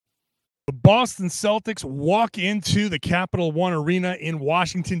The Boston Celtics walk into the Capital One Arena in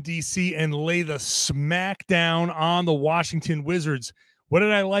Washington, D.C. and lay the smackdown on the Washington Wizards. What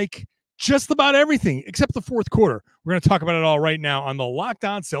did I like? Just about everything except the fourth quarter. We're going to talk about it all right now on the Locked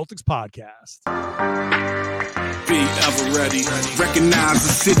On Celtics podcast. Be ever ready. Recognize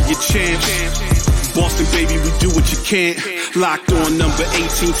the city of champs. Boston, baby, we do what you can't. Locked on number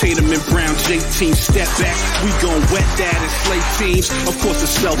 18, Tatum and Brown, J-team, step back. We gon' wet that and slay teams. Of course the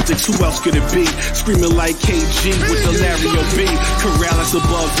Celtics, who else could it be? Screaming like KG with the Larry O.B. Corrales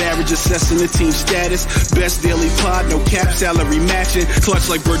above average, assessing the team status. Best daily pod, no cap salary matching. Clutch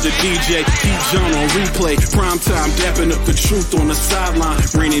like Bird the DJ, Pete John on replay. Prime time, dapping up the truth on the sideline.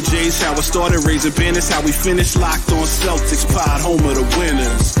 Raining J's, how it started, raising banners, how we finished. Locked on Celtics pod, home of the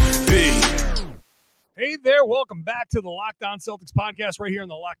winners. B. Hey there, welcome back to the Locked On Celtics podcast right here on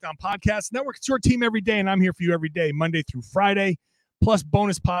the Locked On Podcast Network. It's your team every day, and I'm here for you every day, Monday through Friday, plus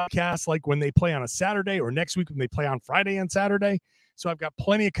bonus podcasts like when they play on a Saturday or next week when they play on Friday and Saturday. So I've got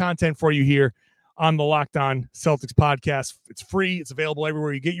plenty of content for you here on the Locked On Celtics podcast. It's free. It's available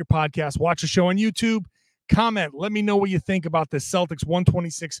everywhere you get your podcast. Watch the show on YouTube. Comment. Let me know what you think about this Celtics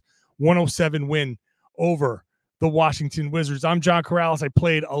 126-107 win over the Washington Wizards. I'm John Corrales. I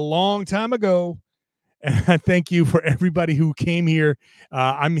played a long time ago. And thank you for everybody who came here.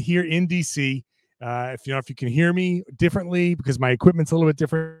 I'm here in DC. If you can hear me differently because my equipment's a little bit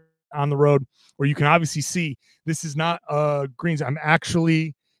different on the road, or you can obviously see this is not greens. I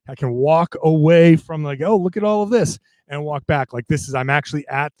can walk away from look at all of this and walk back I'm actually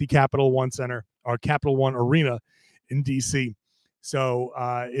at the Capital One Center or Capital One Arena in DC. So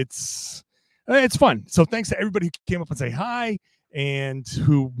it's fun. So thanks to everybody who came up and say hi and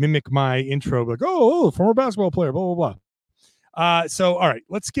who mimic my intro, like, former basketball player, blah, blah, blah. So, all right,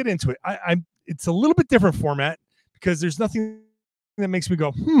 let's get into it. It's a little bit different format because there's nothing that makes me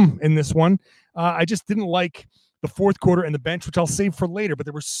go, in this one. I just didn't like the fourth quarter and the bench, which I'll save for later, but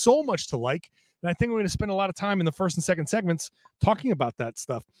there was so much to like. And I think we're going to spend a lot of time in the first and second segments talking about that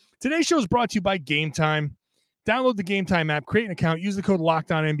stuff. Today's show is brought to you by Game Time. Download the Game Time app, create an account, use the code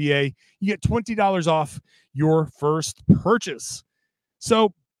LOCKEDONNBA. You get $20 off your first purchase.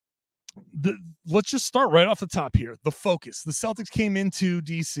 So let's just start right off the top here. The focus. The Celtics came into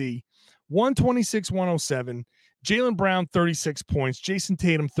DC 126-107. Jaylen Brown, 36 points. Jayson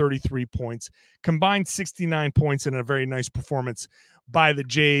Tatum, 33 points. Combined 69 points in a very nice performance by the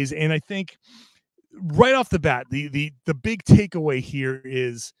Jays. And I think right off the bat, the big takeaway here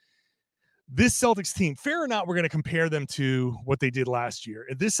is this Celtics team, fair or not, we're going to compare them to what they did last year.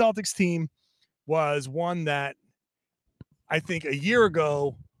 This Celtics team was one that I think a year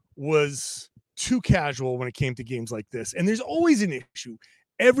ago was too casual when it came to games like this. And there's always an issue.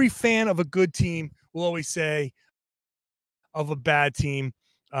 Every fan of a good team will always say of a bad team,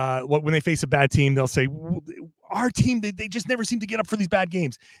 when they face a bad team, they'll say, our team, they just never seem to get up for these bad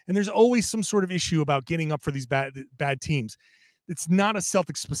games. And there's always some sort of issue about getting up for these bad teams. It's not a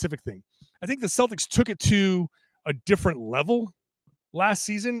Celtics specific thing. I think the Celtics took it to a different level last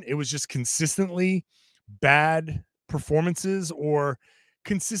season. It was just consistently bad performances, or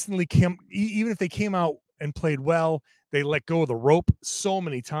consistently even if they came out and played well, they let go of the rope so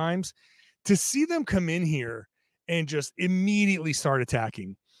many times. To see them come in here and just immediately start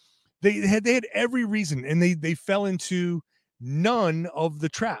attacking, they had every reason, and they fell into none of the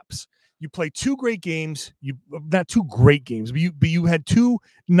traps. You play two great games. Not two great games, but you had two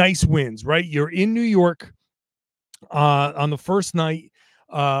nice wins, right? You're in New York on the first night,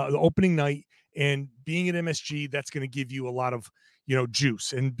 the opening night, and being at MSG, that's going to give you a lot of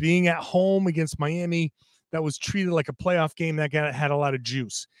juice. And being at home against Miami, that was treated like a playoff game that had a lot of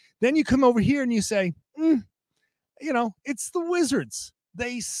juice. Then you come over here and you say, it's the Wizards.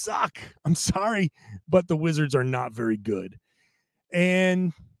 They suck. I'm sorry, but the Wizards are not very good.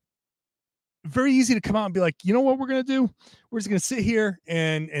 And very easy to come out and be like, you know what we're going to do? We're just going to sit here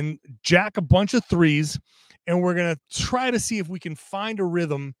and jack a bunch of threes, and we're going to try to see if we can find a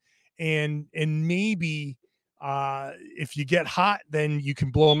rhythm, and maybe if you get hot, then you can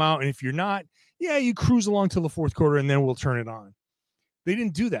blow them out. And if you're not, you cruise along till the fourth quarter, and then we'll turn it on. They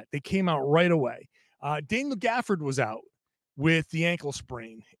didn't do that. They came out right away. Daniel Gafford was out with the ankle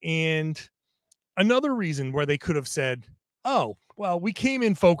sprain. And another reason where they could have said, oh, well, we came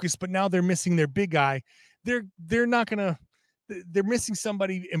in focused, but now they're missing their big guy. They're missing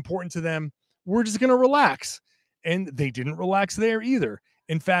somebody important to them. We're just going to relax. And they didn't relax there either.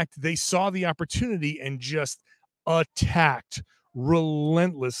 In fact, they saw the opportunity and just attacked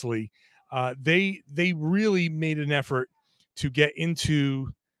relentlessly. They really made an effort to get into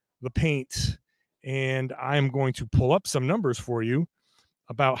the paint. And I'm going to pull up some numbers for you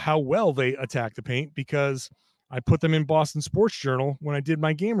about how well they attack the paint because I put them in Boston Sports Journal when I did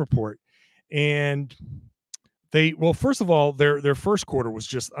my game report. And first of all, their first quarter was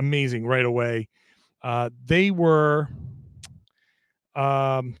just amazing right away. They were,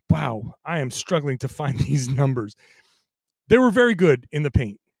 wow, I am struggling to find these numbers. They were very good in the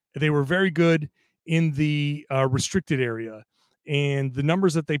paint. They were very good in the restricted area. And the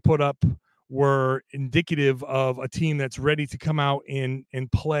numbers that they put up were indicative of a team that's ready to come out and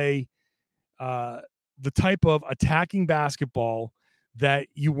play the type of attacking basketball that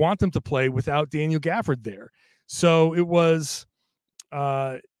you want them to play without Daniel Gafford there. So it was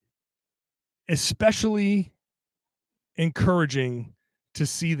especially encouraging to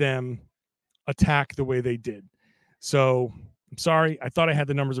see them attack the way they did. So I'm sorry. I thought I had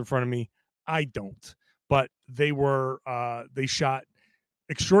the numbers in front of me. I don't, but they shot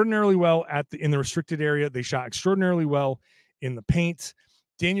extraordinarily well in the restricted area. They shot extraordinarily well in the paint.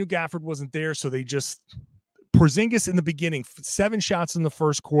 Daniel Gafford wasn't there. So Porzingis in the beginning, 7 shots in the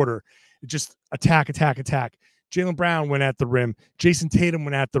first quarter, just attack. Jaylen Brown went at the rim. Jayson Tatum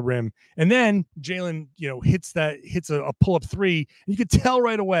went at the rim. And then Jaylen, hits a pull-up 3. And you could tell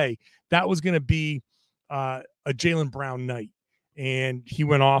right away that was going to be a Jaylen Brown night. And he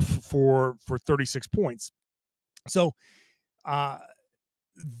went off for 36 points. So to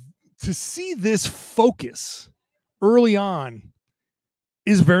see this focus early on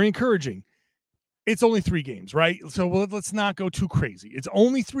is very encouraging. It's only 3 games, right? So let's not go too crazy. It's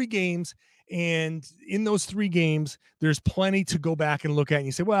only 3 games. And in those 3 games, there's plenty to go back and look at. And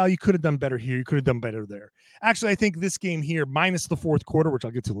you say, well, you could have done better here. You could have done better there. Actually, I think this game here, minus the fourth quarter, which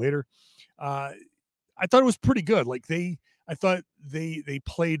I'll get to later, I thought it was pretty good. I thought they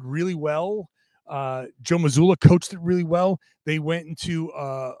played really well. Joe Mazzulla coached it really well. They went into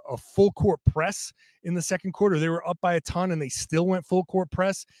a full court press in the second quarter. They were up by a ton and they still went full court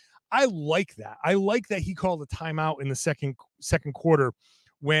press. I like that. I like that he called a timeout in the second quarter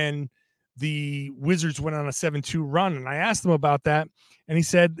when the Wizards went on a 7-2 run. And I asked him about that. And he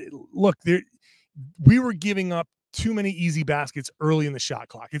said, look, we were giving up too many easy baskets early in the shot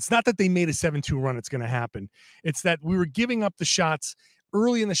clock. It's not that they made a 7-2 run. It's going to happen. It's that we were giving up the shots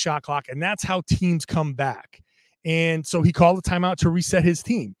early in the shot clock. And that's how teams come back. And so he called a timeout to reset his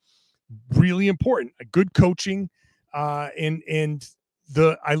team. Really important. A good coaching. I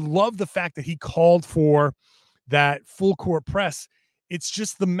love the fact that he called for that full court press. It's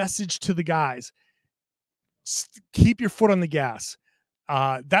just the message to the guys. Keep your foot on the gas.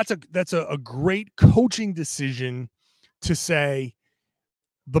 That's a great coaching decision to say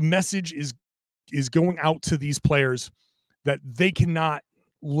the message is going out to these players that they cannot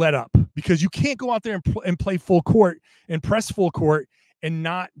let up, because you can't go out there and play full court and press full court and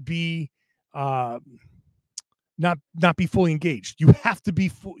not be fully engaged. You have to be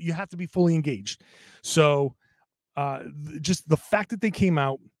fully engaged. So just the fact that they came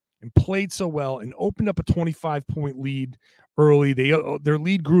out and played so well and opened up a 25-point lead early. Their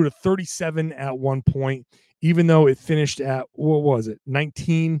lead grew to 37 at one point, even though it finished at,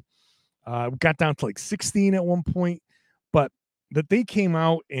 19? Got down to 16 at one point, but that they came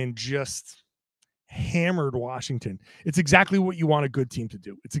out and just hammered Washington. It's exactly what you want a good team to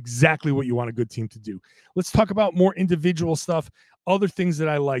do. Let's talk about more individual stuff, other things that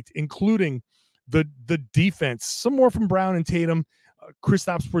I liked, including the defense. Some more from Brown and Tatum,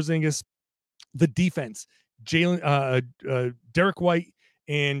 Kristaps Porzingis. The defense, Derek White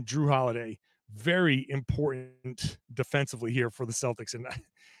and Drew Holiday, very important defensively here for the Celtics, and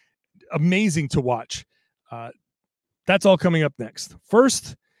amazing to watch. That's all coming up next.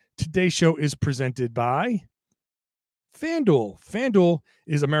 First, today's show is presented by FanDuel. FanDuel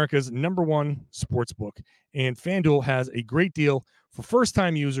is America's #1 sports book, and FanDuel has a great deal for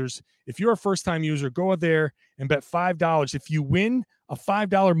first-time users. If you're a first-time user, go out there and bet $5. If you win a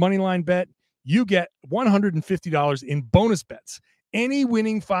 $5 money line bet, you get $150 in bonus bets. Any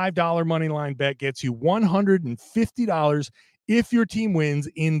winning $5 money line bet gets you $150 if your team wins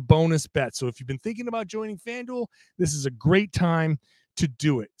in bonus bets. So if you've been thinking about joining FanDuel, this is a great time to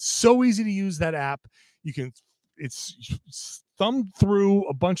do it. So easy to use that app. It's thumb through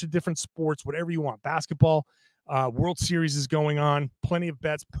a bunch of different sports, whatever you want. Basketball, World Series is going on, plenty of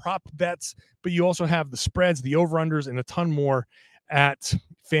bets, prop bets, but you also have the spreads, the over-unders, and a ton more at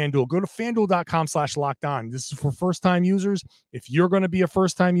FanDuel. Go to FanDuel.com/lockedon. This is for first-time users. If you're going to be a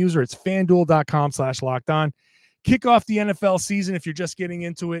first-time user, it's FanDuel.com/lockedon. Kick off the NFL season if you're just getting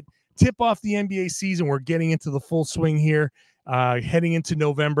into it. Tip off the NBA season. We're getting into the full swing here, heading into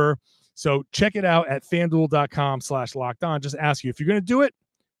November. So check it out at FanDuel.com/lockedon. Just ask you, if you're going to do it,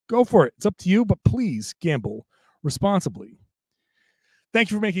 go for it. It's up to you, but please gamble responsibly. Thank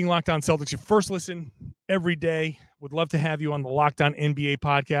you for making Locked On Celtics your first listen every day. Would love to have you on the Locked On NBA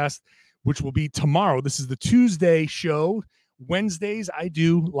podcast, which will be tomorrow. This is the Tuesday show. Wednesdays, I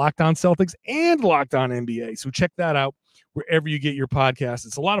do Locked On Celtics and Locked On NBA. So check that out wherever you get your podcast.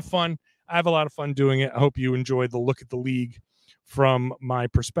 It's a lot of fun. I have a lot of fun doing it. I hope you enjoy the look at the league from my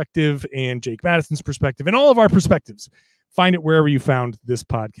perspective and Jake Madison's perspective and all of our perspectives. Find it wherever you found this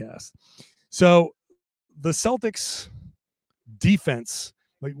podcast. So the Celtics defense,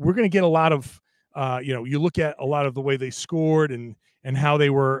 like, we're going to get a lot of you look at a lot of the way they scored and how they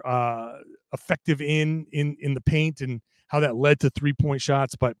were effective in the paint and how that led to 3-point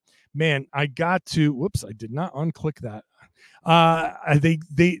shots. But man, I did not unclick that. I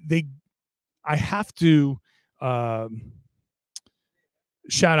have to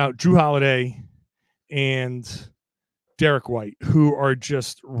shout out Drew Holiday and Derek White, who are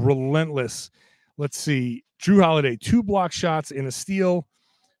just relentless. Let's see. Drew Holiday, 2 block shots and a steal.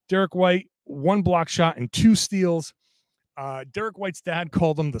 Derek White, 1 block shot and 2 steals. Derek White's dad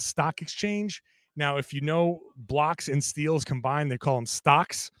called them the stock exchange. Now, if you know blocks and steals combined, they call them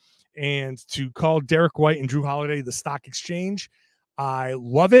stocks. And to call Derek White and Drew Holiday the stock exchange, I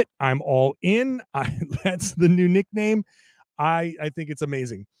love it. I'm all in. That's the new nickname. I think it's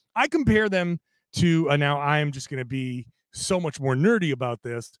amazing. I compare them to, now I am just going to be so much more nerdy about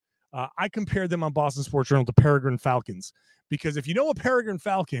this. I compare them on Boston Sports Journal to peregrine falcons, because if you know a peregrine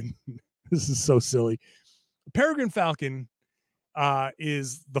falcon, this is so silly. A peregrine falcon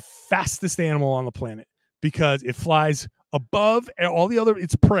is the fastest animal on the planet because it flies above all the other,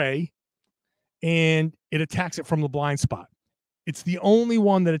 its prey, and it attacks it from the blind spot. It's the only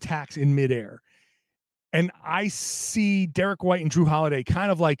one that attacks in midair. And I see Derek White and Drew Holiday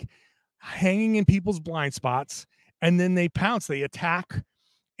kind of like hanging in people's blind spots, and then they pounce, they attack,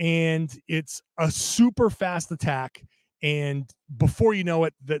 and it's a super fast attack. And before you know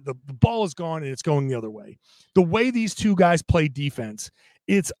it, the ball is gone and it's going the other way. The way these two guys play defense,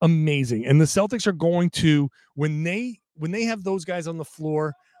 it's amazing. And the Celtics are going to, when they have those guys on the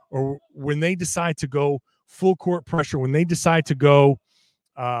floor, or when they decide to go full court pressure, when they decide to go,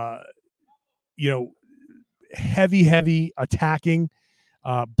 heavy attacking,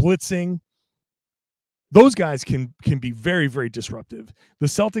 blitzing, those guys can be very, very disruptive. The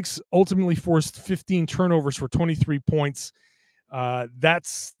Celtics ultimately forced 15 turnovers for 23 points.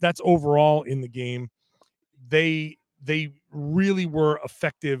 That's overall in the game. They really were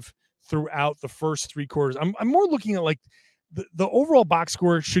effective throughout the first 3 quarters. I'm more looking at like the overall box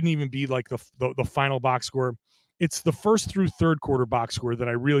score shouldn't even be like the final box score. It's the first through third quarter box score that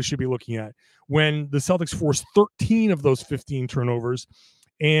I really should be looking at, when the Celtics forced 13 of those 15 turnovers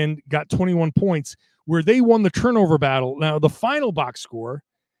and got 21 points, where they won the turnover battle. Now, the final box score,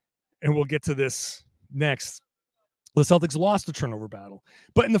 and we'll get to this next, the Celtics lost the turnover battle.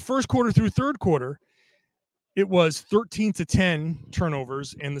 But in the first quarter through third quarter, it was 13-10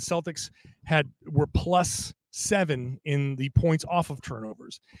 turnovers, and the Celtics were +7 in the points off of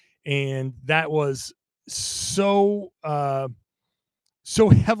turnovers. And that was so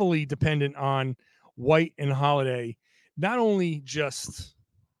heavily dependent on White and Holiday, not only just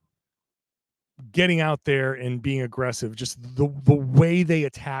getting out there and being aggressive, just the way they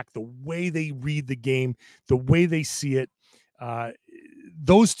attack, the way they read the game, the way they see it.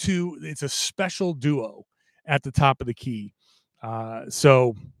 Those two, it's a special duo at the top of the key.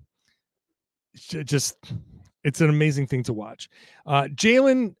 So just, it's an amazing thing to watch.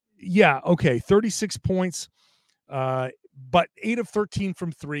 Jaylen, 36 points, but 8 of 13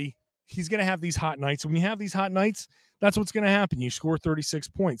 from 3. He's going to have these hot nights. When you have these hot nights, that's what's going to happen. You score 36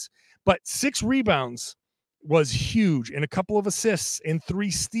 points. But 6 rebounds was huge, and a couple of assists and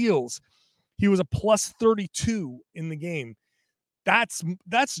 3 steals. He was a +32 in the game. That's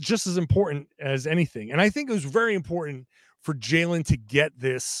just as important as anything. And I think it was very important for Jaylen to get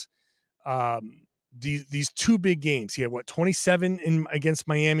this these 2 big games. He had 27 against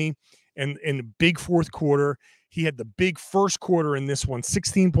Miami, and in the big fourth quarter. He had the big first quarter in this one,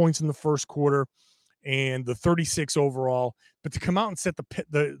 16 points in the first quarter, and the 36 overall. But to come out and set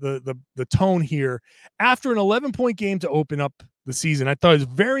the tone here after an 11-point game to open up the season, I thought it was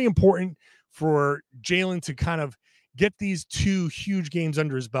very important for Jaylen to kind of get these 2 huge games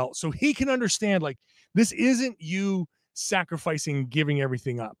under his belt, so he can understand, like, this isn't you sacrificing, giving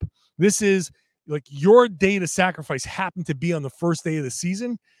everything up. This is like your day to sacrifice happened to be on the first day of the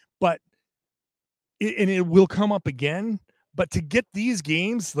season, but it will come up again. But to get these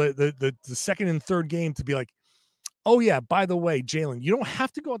games, the second and third game, to be like, oh yeah, by the way, Jaylen, you don't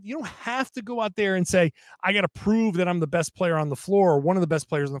have to go out there and say, I got to prove that I'm the best player on the floor or one of the best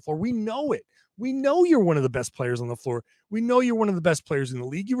players on the floor. We know it. We know you're one of the best players on the floor. We know you're one of the best players in the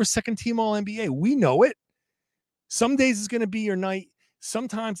league. You were second team All NBA. We know it. Some days it's going to be your night.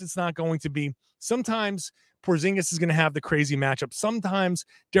 Sometimes it's not going to be. Sometimes Porzingis is going to have the crazy matchup. Sometimes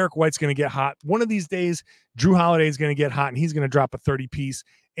Derek White's going to get hot. One of these days, Drew Holiday is going to get hot, and he's going to drop a 30-piece.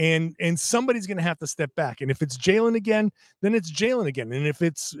 And somebody's going to have to step back. And if it's Jaylen again, then it's Jaylen again. And if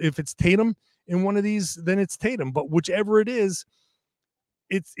it's Tatum in one of these, then it's Tatum. But whichever it is,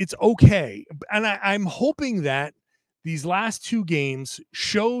 it's okay. And I'm hoping that these last two games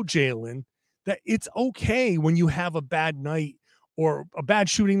show Jaylen that it's okay when you have a bad night or a bad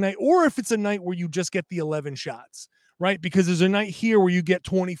shooting night, or if it's a night where you just get the 11 shots, right? Because there's a night here where you get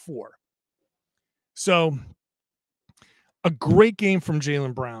 24. So a great game from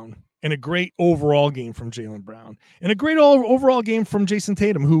Jaylen Brown and a great overall game from Jaylen Brown and a great overall game from Jayson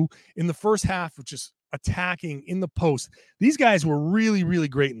Tatum, who in the first half was just attacking in the post. These guys were really, really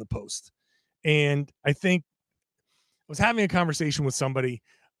great in the post. And I think I was having a conversation with somebody.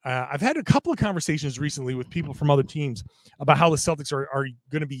 I've had a couple of conversations recently with people from other teams about how the Celtics are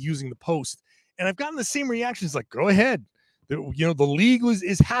going to be using the post. And I've gotten the same reactions like, go ahead. The league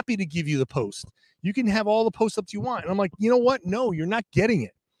is happy to give you the post. You can have all the post ups you want. And I'm like, you know what? No, you're not getting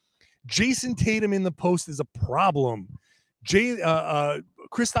it. Jayson Tatum in the post is a problem. Kristaps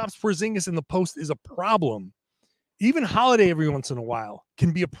Porzingis in the post is a problem. Even Holiday every once in a while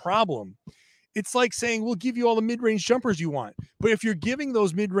can be a problem. It's like saying, we'll give you all the mid-range jumpers you want. But if you're giving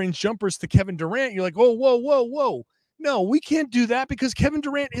those mid-range jumpers to Kevin Durant, you're like, oh, whoa. No, we can't do that because Kevin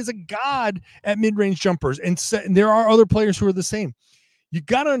Durant is a god at mid-range jumpers. And there are other players who are the same. You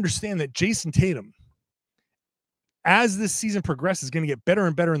got to understand that Jayson Tatum, as this season progresses, is going to get better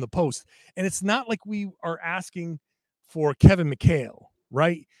and better in the post. And it's not like we are asking for Kevin McHale,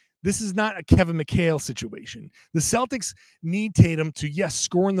 right? This is not a Kevin McHale situation. The Celtics need Tatum to, yes,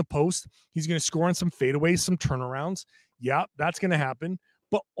 score in the post. He's going to score on some fadeaways, some turnarounds. Yeah, that's going to happen.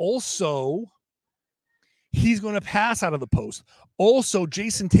 But also, he's going to pass out of the post. Also,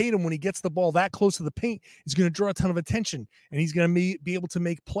 Jayson Tatum, when he gets the ball that close to the paint, is going to draw a ton of attention, and he's going to be able to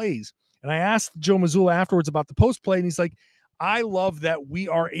make plays. And I asked Joe Mazzulla afterwards about the post play, and he's like, I love that we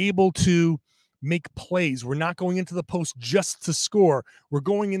are able to make plays. We're not going into the post just to score. We're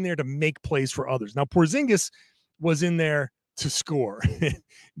going in there to make plays for others. Now, Porzingis was in there to score.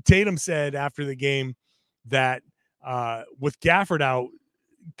 Tatum said after the game that with Gafford out,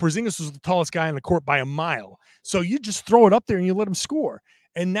 Porzingis was the tallest guy on the court by a mile. So you just throw it up there and you let him score.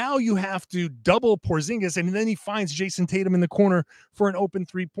 And now you have to double Porzingis, and then he finds Jayson Tatum in the corner for an open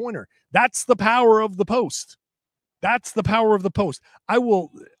three-pointer. That's the power of the post. That's the power of the post. I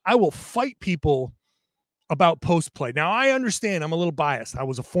will fight people about post play. Now, I understand I'm a little biased. I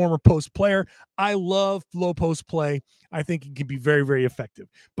was a former post player. I love low post play. I think it can be very, very effective.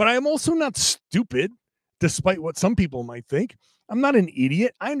 But I am also not stupid, despite what some people might think. I'm not an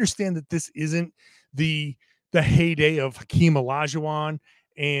idiot. I understand that this isn't the heyday of Hakeem Olajuwon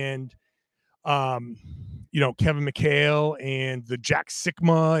and Kevin McHale and the Jack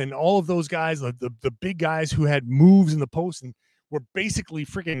Sikma and all of those guys, the big guys who had moves in the post and were basically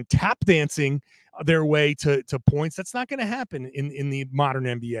freaking tap dancing their way to points. That's not going to happen in the modern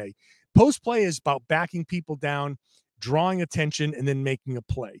NBA. Post play is about backing people down, drawing attention, and then making a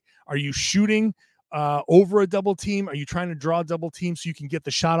play. Are you shooting over a double team? Are you trying to draw a double team so you can get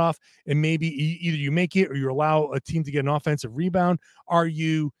the shot off and maybe either you make it or you allow a team to get an offensive rebound? Are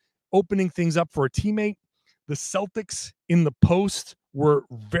you opening things up for a teammate? The Celtics in the post were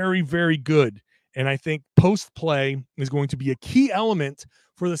very, very good. And I think post play is going to be a key element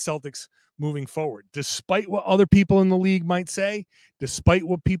for the Celtics moving forward. Despite what other people in the league might say, despite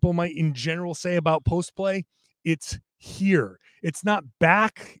what people might in general say about post play, it's here. It's not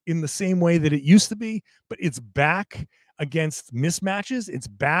back in the same way that it used to be, but it's back against mismatches. It's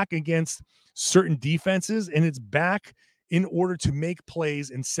back against certain defenses, and it's back in order to make plays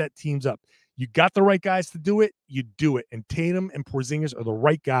and set teams up. You got the right guys to do it, you do it. And Tatum and Porzingis are the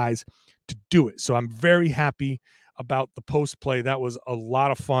right guys to do it. So I'm very happy about the post play. That was a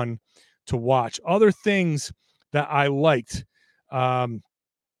lot of fun to watch. Other things that I liked.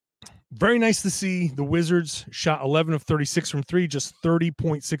 Very nice to see the Wizards shot 11 of 36 from three, just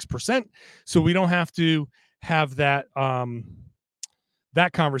 30.6%. So we don't have to have that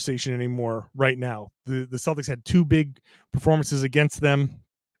that conversation anymore right now. The Celtics had two big performances against them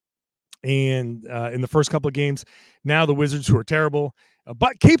and in the first couple of games. Now the Wizards, who are terrible,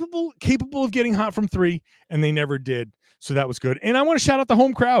 but capable of getting hot from three, and they never did. So that was good. And I want to shout out the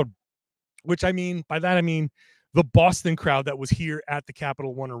home crowd, which I mean the Boston crowd that was here at the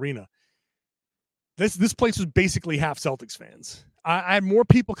Capital One Arena. This place was basically half Celtics fans. I had more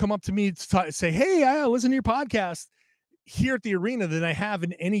people come up to me to say, hey, I listen to your podcast here at the arena than I have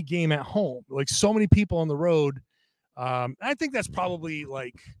in any game at home. Like so many people on the road. I think that's probably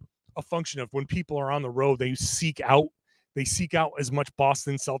like a function of when people are on the road, they seek out as much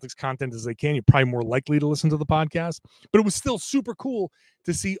Boston Celtics content as they can. You're probably more likely to listen to the podcast. But it was still super cool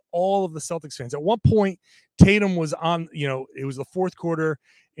to see all of the Celtics fans. At one point, Tatum was on, it was the fourth quarter,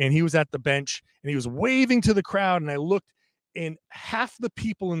 and he was at the bench, and he was waving to the crowd, and I looked, and half the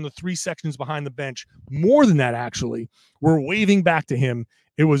people in the three sections behind the bench, more than that actually, were waving back to him.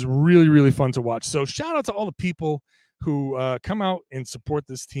 It was really, really fun to watch. So shout out to all the people who come out and support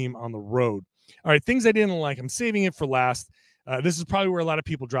this team on the road. All right, things I didn't like. I'm saving it for last. This is probably where a lot of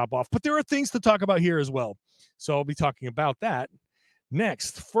people drop off, but there are things to talk about here as well. So I'll be talking about that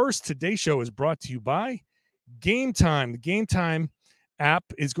next. First, today's show is brought to you by Game Time. The Game Time app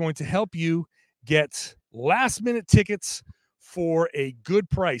is going to help you get last-minute tickets for a good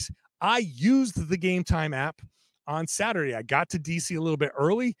price. I used the Game Time app on Saturday. I got to DC a little bit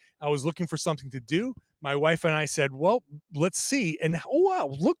early. I was looking for something to do. My wife and I said, well, let's see. And oh,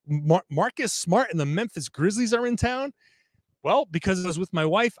 wow, look, Marcus Smart and the Memphis Grizzlies are in town. Well, because I was with my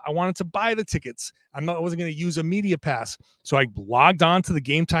wife, I wanted to buy the tickets. I wasn't going to use a media pass. So I logged on to the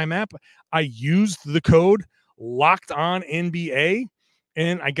Game Time app. I used the code Locked On NBA,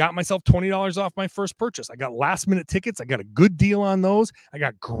 and I got myself $20 off my first purchase. I got last minute tickets. I got a good deal on those. I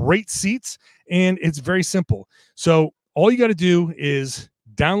got great seats, and it's very simple. So all you got to do is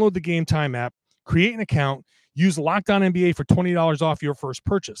download the Game Time app, create an account, use Locked On NBA for $20 off your first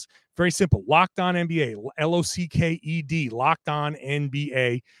purchase. Very simple. Locked On NBA, LOCKED, Locked On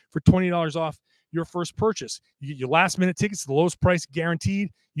NBA for $20 off your first purchase. You get your last minute tickets, the lowest price guaranteed.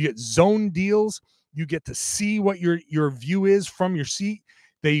 You get zone deals. You get to see what your view is from your seat.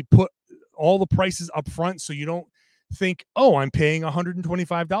 They put all the prices up front so you don't think, oh, I'm paying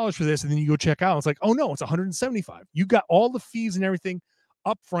 $125 for this, and then you go check out. It's like, oh no, it's $175. You got all the fees and everything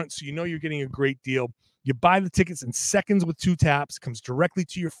up front, so you know you're getting a great deal. You buy the tickets in seconds with 2 taps, comes directly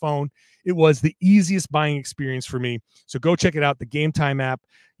to your phone. It was the easiest buying experience for me. So go check it out, the Game Time app.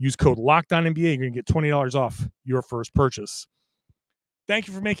 Use code LOCKEDONNBA. You're going to get $20 off your first purchase. Thank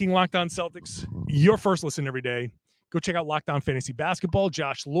you for making Locked On Celtics your first listen every day. Go check out Locked On Fantasy Basketball.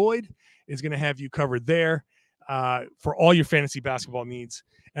 Josh Lloyd is going to have you covered there for all your fantasy basketball needs.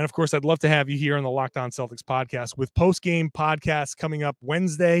 And, of course, I'd love to have you here on the Locked On Celtics podcast with post-game podcasts coming up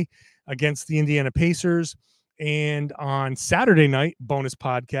Wednesday against the Indiana Pacers, and on Saturday night, bonus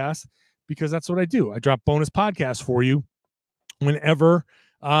podcast, because that's what I do. I drop bonus podcasts for you whenever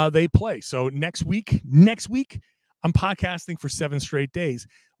they play. So next week, I'm podcasting for 7 straight days,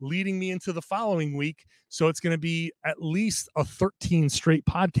 leading me into the following week. So it's going to be at least a 13 straight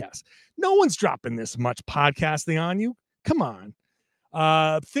podcast. No one's dropping this much podcasting on you. Come on.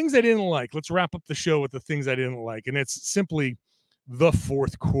 Things I didn't like. Let's wrap up the show with the things I didn't like. And it's simply the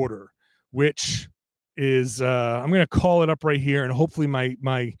fourth quarter, which is, I'm going to call it up right here, and hopefully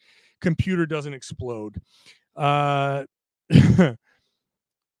my computer doesn't explode.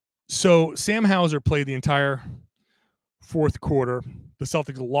 So Sam Hauser played the entire fourth quarter. The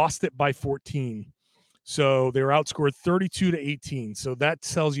Celtics lost it by 14. So they were outscored 32-18. So that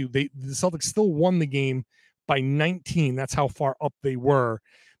tells you the Celtics still won the game by 19. That's how far up they were.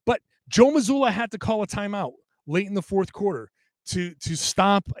 But Joe Mazzulla had to call a timeout late in the fourth quarter to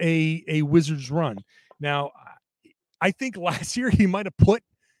stop a Wizards run. Now, I think last year he might have put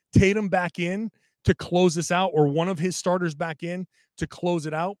Tatum back in to close this out, or one of his starters back in to close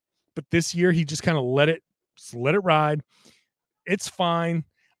it out. But this year he just kind of let it ride. It's fine.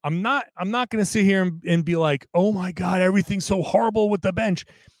 I'm not going to sit here and be like, oh my God, everything's so horrible with the bench.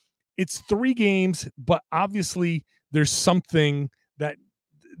 It's 3 games, but obviously there's something that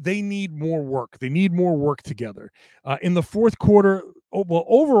they need more work. They need more work together. In the fourth quarter,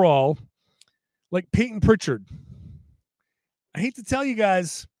 overall, like Peyton Pritchard, I hate to tell you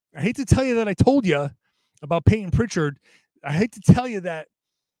guys, I hate to tell you that I told you about Peyton Pritchard. I hate to tell you that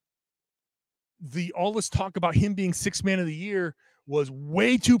all this talk about him being 6th man of the year was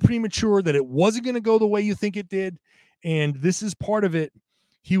way too premature, that it wasn't going to go the way you think it did. And this is part of it.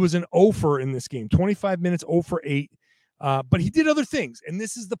 He was an 0-for in this game, 25 minutes, 0 for 8. But he did other things. And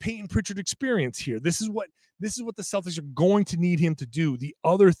this is the Peyton Pritchard experience here. This is what the Celtics are going to need him to do. The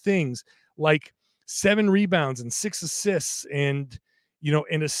other things, like 7 rebounds and 6 assists and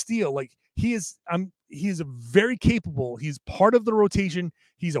a steal. Like he is very capable. He's part of the rotation.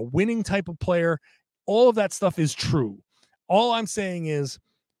 He's a winning type of player. All of that stuff is true. All I'm saying is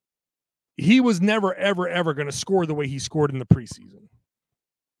he was never, ever, ever going to score the way he scored in the preseason.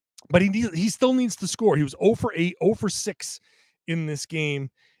 But he still needs to score. He was 0 for 8, 0 for 6 in this game.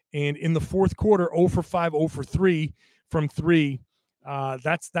 And in the fourth quarter, 0 for 5, 0 for 3 from 3.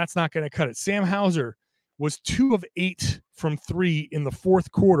 That's not going to cut it. Sam Hauser was 2 of 8 from 3 in the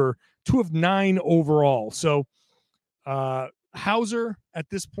fourth quarter, 2 of 9 overall. So Hauser at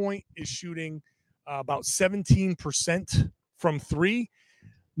this point is shooting about 17% from 3.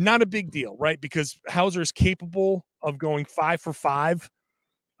 Not a big deal, right? Because Hauser is capable of going 5 for 5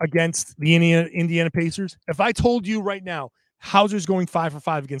 against the Indiana Pacers. If I told you right now, Hauser's going 5 for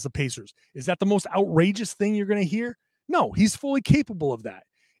 5 against the Pacers, is that the most outrageous thing you're going to hear? No, he's fully capable of that.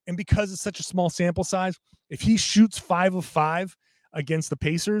 And because it's such a small sample size, if he shoots 5 of 5 against the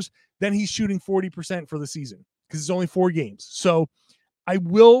Pacers, then he's shooting 40% for the season because it's only 4 games. So I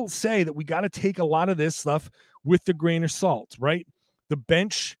will say that we got to take a lot of this stuff with the grain of salt, right? The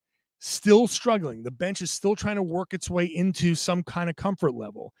bench still struggling. The bench is still trying to work its way into some kind of comfort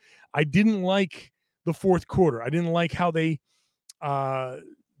level. I didn't like the fourth quarter. I didn't like how they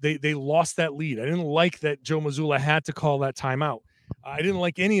lost that lead. I didn't like that Joe Mazzulla had to call that timeout. I didn't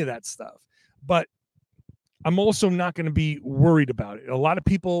like any of that stuff. But I'm also not going to be worried about it. A lot of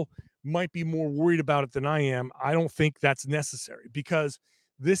people might be more worried about it than I am. I don't think that's necessary because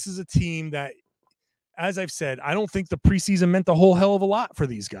this is a team that, as I've said, I don't think the preseason meant a whole hell of a lot for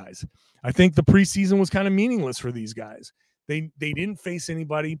these guys. I think the preseason was kind of meaningless for these guys. They didn't face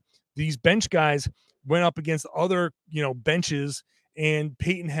anybody. These bench guys went up against other, benches, and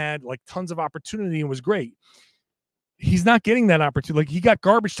Peyton had like tons of opportunity and was great. He's not getting that opportunity. Like he got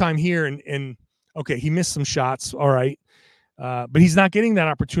garbage time here and okay, he missed some shots. All right. But he's not getting that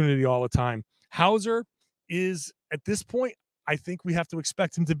opportunity all the time. Hauser is at this point, I think we have to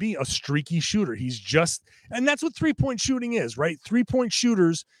expect him to be a streaky shooter. And that's what 3-point shooting is, right? 3-point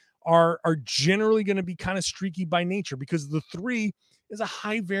shooters are generally going to be kind of streaky by nature because the 3 is a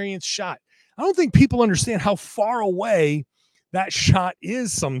high variance shot. I don't think people understand how far away that shot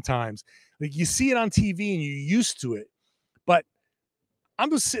is sometimes. Like you see it on TV and you're used to it, but I'm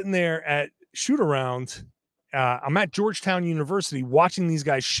just sitting there at shoot around. I'm at Georgetown University watching these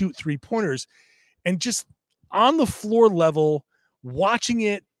guys shoot 3-pointers and just on the floor level, watching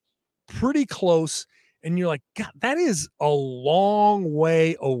it pretty close. And you're like, God, that is a long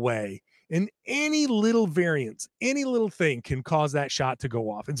way away. And any little variance, any little thing can cause that shot to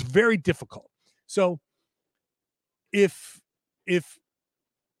go off. It's very difficult. So if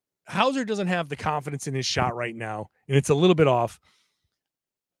Hauser doesn't have the confidence in his shot right now, and it's a little bit off,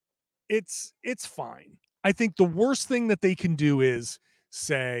 it's fine. I think the worst thing that they can do is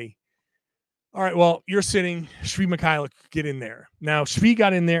say, all right, well, you're sitting, Svi Mikhailuk, get in there. Now, Svi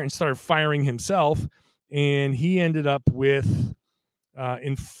got in there and started firing himself, and he ended up with,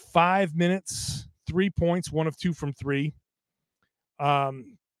 in 5 minutes, 3 points, 1 of 2 from 3. I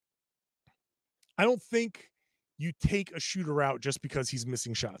don't think you take a shooter out just because he's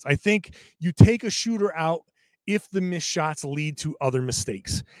missing shots. I think you take a shooter out if the missed shots lead to other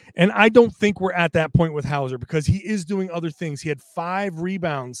mistakes. And I don't think we're at that point with Hauser because he is doing other things. He had 5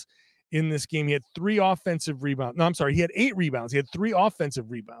 rebounds in this game. He had 3 offensive rebounds. No, I'm sorry. He had 8 rebounds. He had 3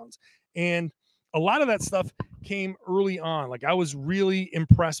 offensive rebounds. And a lot of that stuff came early on. Like I was really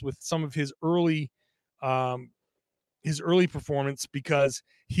impressed with some of his early performance because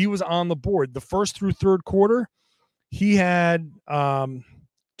he was on the board. The first through third quarter, he had 2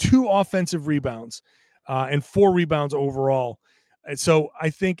 offensive rebounds and 4 rebounds overall. And so I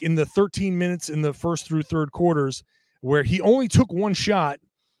think in the 13 minutes in the first through third quarters where he only took 1 shot,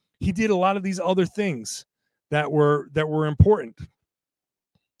 he did a lot of these other things that were important.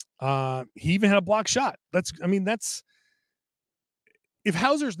 He even had a block shot. That's if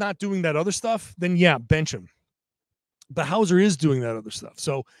Hauser's not doing that other stuff, then yeah, bench him. But Hauser is doing that other stuff.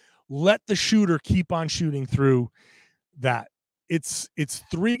 So let the shooter keep on shooting through that. It's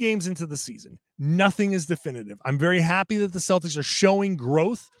 3 games into the season. Nothing is definitive. I'm very happy that the Celtics are showing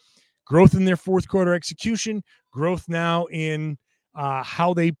growth in their fourth quarter execution, growth now in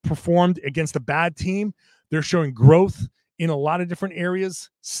how they performed against a bad team. They're showing growth in a lot of different areas,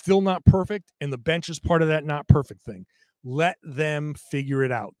 still not perfect, and the bench is part of that not perfect thing. Let them figure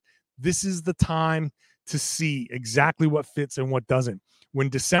it out. This is the time to see exactly what fits and what doesn't. When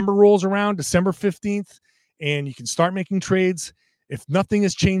December rolls around, December 15th, and you can start making trades, if nothing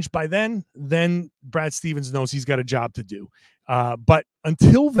has changed by then Brad Stevens knows he's got a job to do. But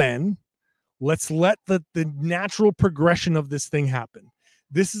until then, let's let the natural progression of this thing happen.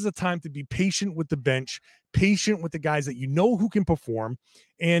 This is a time to be patient with the bench, patient with the guys that you know who can perform,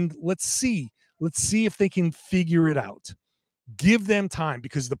 and let's see if they can figure it out. Give them time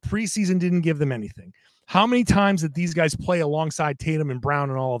because the preseason didn't give them anything. How many times did these guys play alongside Tatum and Brown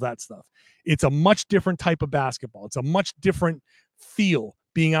and all of that stuff? It's a much different type of basketball. It's a much different feel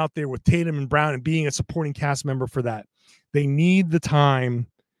being out there with Tatum and Brown and being a supporting cast member for that. They need the time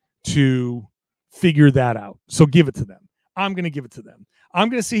to figure that out. So give it to them. I'm going to give it to them. I'm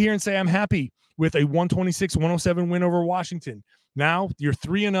going to sit here and say I'm happy with a 126-107 win over Washington. Now you're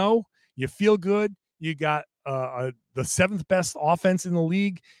 3-0. You feel good. You got the 7th best offense in the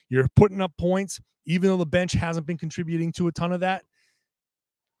league. You're putting up points, even though the bench hasn't been contributing to a ton of that.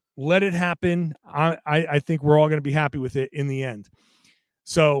 Let it happen. I think we're all going to be happy with it in the end.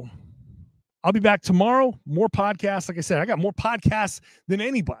 So I'll be back tomorrow. More podcasts. Like I said, I got more podcasts than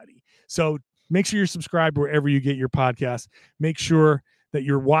anybody. So make sure you're subscribed wherever you get your podcasts. Make sure that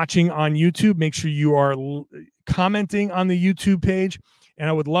you're watching on YouTube. Make sure you are commenting on the YouTube page. And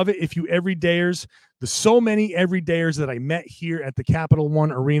I would love it if you everydayers, the so many everydayers that I met here at the Capital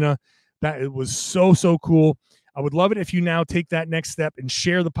One Arena, that it was so cool. I would love it if you now take that next step and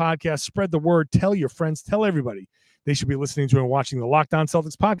share the podcast, spread the word, tell your friends, tell everybody they should be listening to and watching the Locked On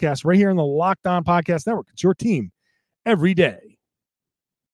Celtics podcast right here on the Locked On Podcast Network. It's your team every day.